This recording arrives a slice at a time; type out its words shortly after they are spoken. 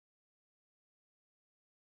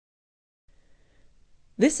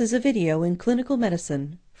This is a video in clinical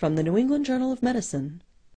medicine from the New England Journal of Medicine.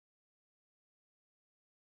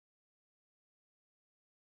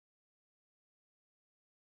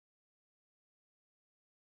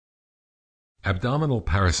 Abdominal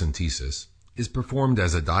paracentesis is performed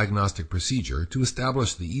as a diagnostic procedure to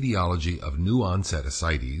establish the etiology of new-onset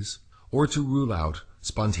ascites or to rule out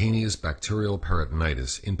spontaneous bacterial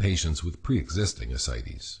peritonitis in patients with pre-existing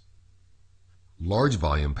ascites. Large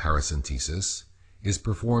volume paracentesis is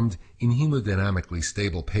performed in hemodynamically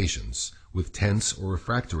stable patients with tense or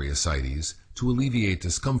refractory ascites to alleviate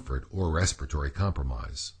discomfort or respiratory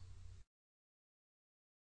compromise.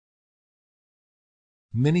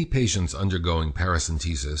 Many patients undergoing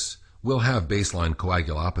paracentesis will have baseline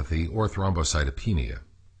coagulopathy or thrombocytopenia.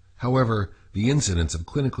 However, the incidence of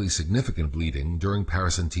clinically significant bleeding during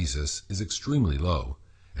paracentesis is extremely low,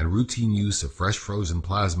 and routine use of fresh frozen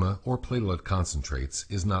plasma or platelet concentrates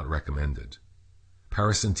is not recommended.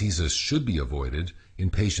 Paracentesis should be avoided in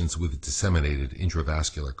patients with disseminated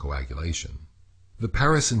intravascular coagulation. The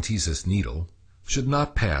paracentesis needle should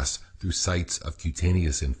not pass through sites of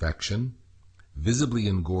cutaneous infection, visibly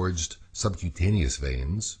engorged subcutaneous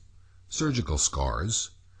veins, surgical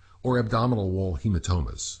scars, or abdominal wall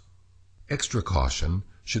hematomas. Extra caution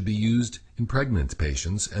should be used in pregnant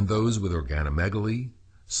patients and those with organomegaly,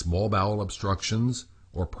 small bowel obstructions,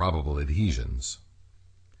 or probable adhesions.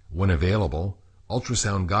 When available,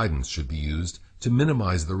 ultrasound guidance should be used to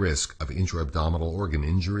minimize the risk of intra-abdominal organ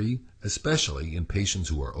injury, especially in patients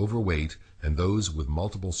who are overweight and those with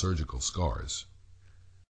multiple surgical scars.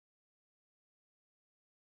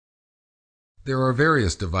 There are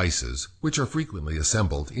various devices which are frequently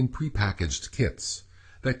assembled in prepackaged kits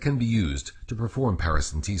that can be used to perform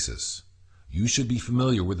paracentesis. You should be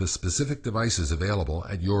familiar with the specific devices available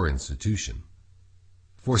at your institution.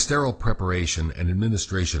 For sterile preparation and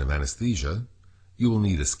administration of anesthesia, you will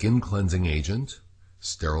need a skin cleansing agent,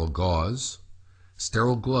 sterile gauze,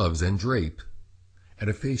 sterile gloves and drape, and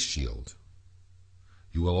a face shield.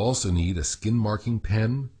 You will also need a skin marking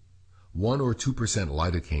pen, 1 or 2%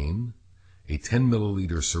 lidocaine, a 10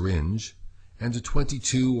 milliliter syringe, and a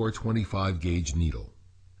 22 or 25 gauge needle.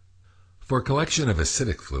 For collection of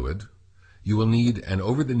acidic fluid, you will need an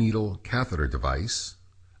over-the-needle catheter device,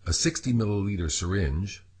 a 60 milliliter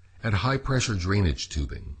syringe, and high-pressure drainage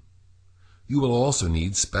tubing. You will also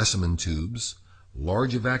need specimen tubes,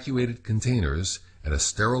 large evacuated containers, and a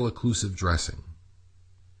sterile occlusive dressing.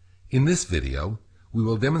 In this video, we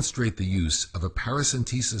will demonstrate the use of a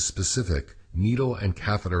paracentesis-specific needle and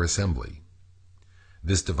catheter assembly.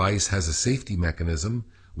 This device has a safety mechanism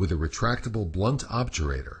with a retractable blunt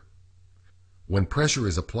obturator. When pressure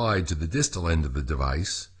is applied to the distal end of the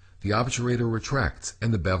device, the obturator retracts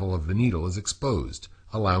and the bevel of the needle is exposed,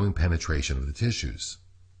 allowing penetration of the tissues.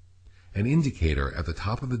 An indicator at the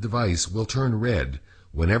top of the device will turn red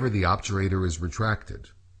whenever the obturator is retracted.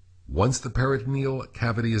 Once the peritoneal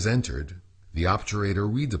cavity is entered, the obturator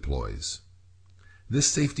redeploys. This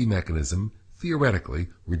safety mechanism theoretically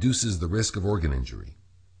reduces the risk of organ injury.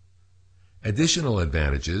 Additional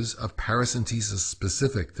advantages of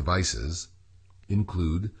paracentesis-specific devices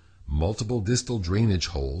include multiple distal drainage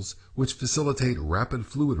holes which facilitate rapid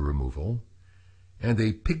fluid removal, and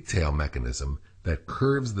a pigtail mechanism that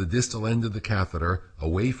curves the distal end of the catheter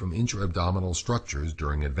away from intra-abdominal structures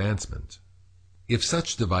during advancement. If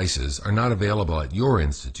such devices are not available at your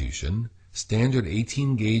institution, standard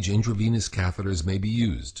 18-gauge intravenous catheters may be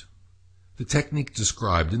used. The technique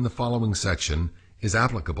described in the following section is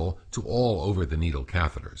applicable to all over-the-needle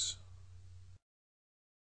catheters.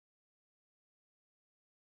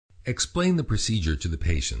 Explain the procedure to the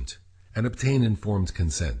patient and obtain informed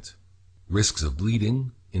consent. Risks of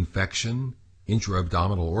bleeding, infection,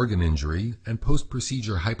 intra-abdominal organ injury, and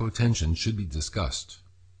post-procedure hypotension should be discussed.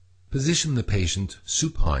 Position the patient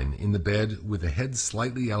supine in the bed with the head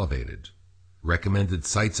slightly elevated. Recommended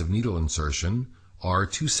sites of needle insertion are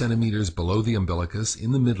 2 centimeters below the umbilicus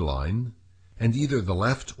in the midline and either the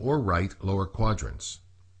left or right lower quadrants.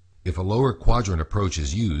 If a lower quadrant approach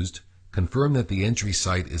is used, confirm that the entry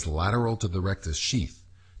site is lateral to the rectus sheath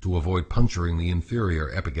to avoid puncturing the inferior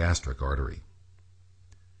epigastric artery.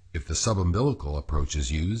 If the subumbilical approach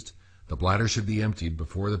is used, the bladder should be emptied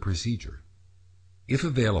before the procedure. If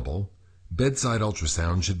available, bedside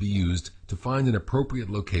ultrasound should be used to find an appropriate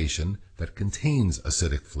location that contains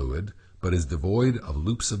acidic fluid but is devoid of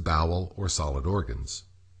loops of bowel or solid organs.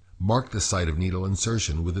 Mark the site of needle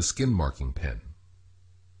insertion with a skin marking pen.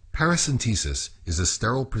 Paracentesis is a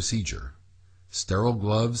sterile procedure. Sterile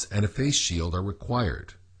gloves and a face shield are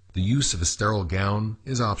required. The use of a sterile gown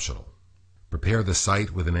is optional. Prepare the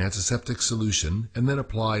site with an antiseptic solution and then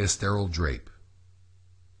apply a sterile drape.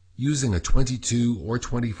 Using a 22 or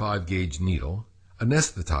 25 gauge needle,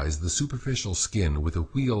 anesthetize the superficial skin with a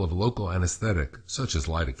wheel of local anesthetic such as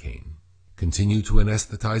lidocaine. Continue to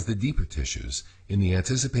anesthetize the deeper tissues in the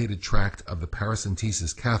anticipated tract of the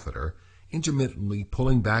paracentesis catheter, intermittently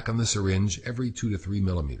pulling back on the syringe every 2 to 3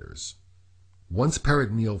 millimeters. Once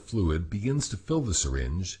peritoneal fluid begins to fill the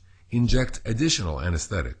syringe, inject additional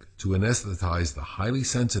anesthetic to anesthetize the highly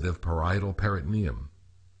sensitive parietal peritoneum.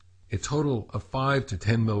 A total of 5 to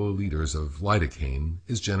 10 milliliters of lidocaine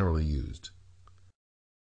is generally used.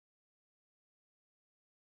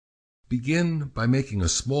 Begin by making a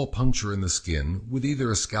small puncture in the skin with either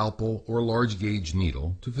a scalpel or large gauge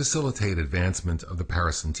needle to facilitate advancement of the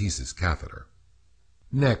paracentesis catheter.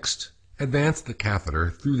 Next, advance the catheter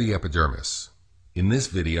through the epidermis. In this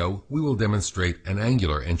video, we will demonstrate an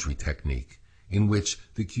angular entry technique in which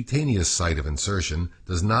the cutaneous site of insertion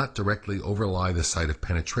does not directly overlie the site of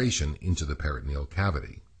penetration into the peritoneal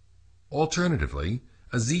cavity. Alternatively,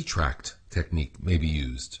 a Z-tract technique may be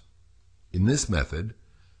used. In this method,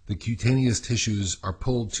 the cutaneous tissues are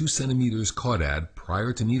pulled 2 centimeters caudad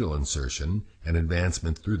prior to needle insertion and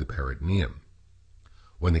advancement through the peritoneum.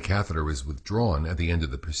 When the catheter is withdrawn at the end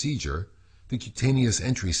of the procedure, the cutaneous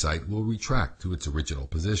entry site will retract to its original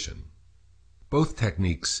position. Both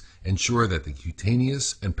techniques ensure that the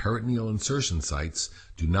cutaneous and peritoneal insertion sites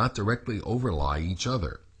do not directly overlie each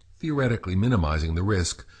other, theoretically minimizing the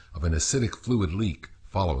risk of an acidic fluid leak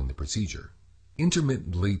following the procedure.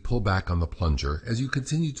 Intermittently pull back on the plunger as you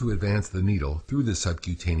continue to advance the needle through the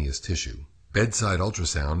subcutaneous tissue. Bedside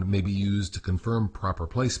ultrasound may be used to confirm proper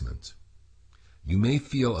placement. You may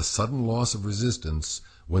feel a sudden loss of resistance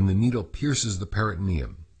when the needle pierces the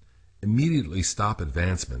peritoneum. Immediately stop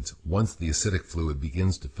advancement once the acidic fluid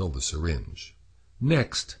begins to fill the syringe.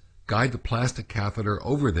 Next, guide the plastic catheter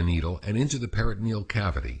over the needle and into the peritoneal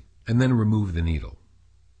cavity, and then remove the needle.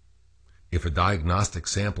 If a diagnostic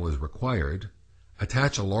sample is required,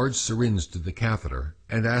 attach a large syringe to the catheter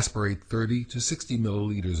and aspirate 30 to 60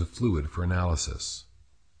 milliliters of fluid for analysis.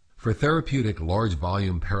 For therapeutic large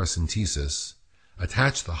volume paracentesis,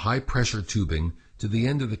 attach the high-pressure tubing to the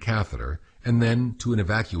end of the catheter and then to an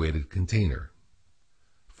evacuated container.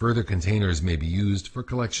 Further containers may be used for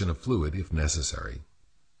collection of fluid if necessary.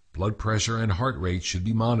 Blood pressure and heart rate should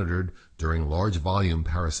be monitored during large volume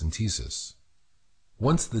paracentesis.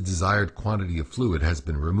 Once the desired quantity of fluid has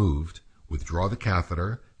been removed, withdraw the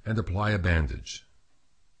catheter and apply a bandage.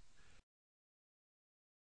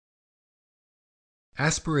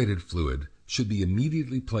 Aspirated fluid should be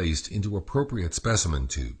immediately placed into appropriate specimen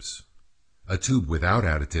tubes. A tube without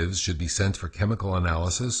additives should be sent for chemical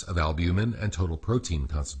analysis of albumin and total protein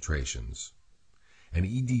concentrations. An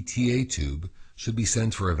EDTA tube should be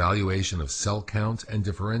sent for evaluation of cell count and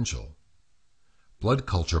differential. Blood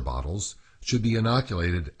culture bottles should be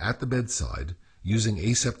inoculated at the bedside using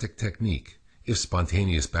aseptic technique if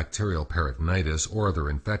spontaneous bacterial peritonitis or other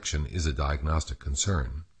infection is a diagnostic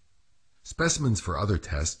concern. Specimens for other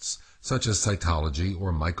tests, such as cytology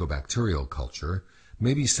or mycobacterial culture,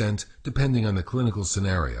 may be sent depending on the clinical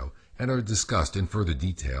scenario and are discussed in further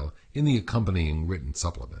detail in the accompanying written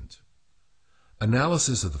supplement.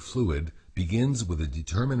 Analysis of the fluid begins with a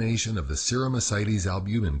determination of the serum ascites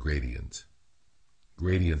albumin gradient.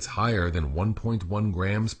 Gradients higher than 1.1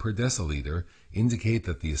 grams per deciliter indicate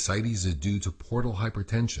that the ascites is due to portal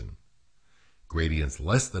hypertension. Gradients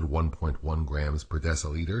less than 1.1 grams per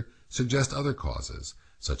deciliter suggest other causes,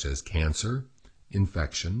 such as cancer,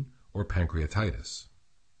 infection, or pancreatitis.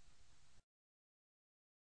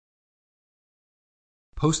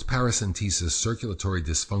 Post-paracentesis circulatory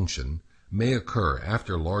dysfunction may occur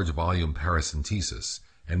after large volume paracentesis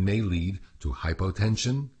and may lead to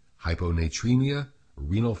hypotension, hyponatremia,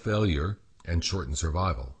 renal failure, and shortened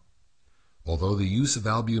survival. Although the use of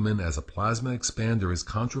albumin as a plasma expander is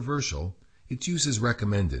controversial, its use is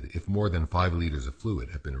recommended if more than 5 liters of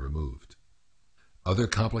fluid have been removed. Other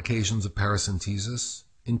complications of paracentesis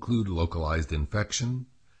include localized infection,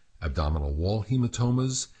 abdominal wall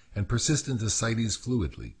hematomas, and persistent ascites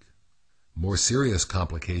fluid leak. More serious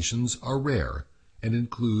complications are rare and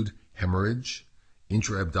include hemorrhage,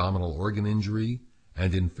 intra-abdominal organ injury,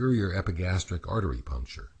 and inferior epigastric artery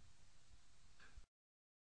puncture.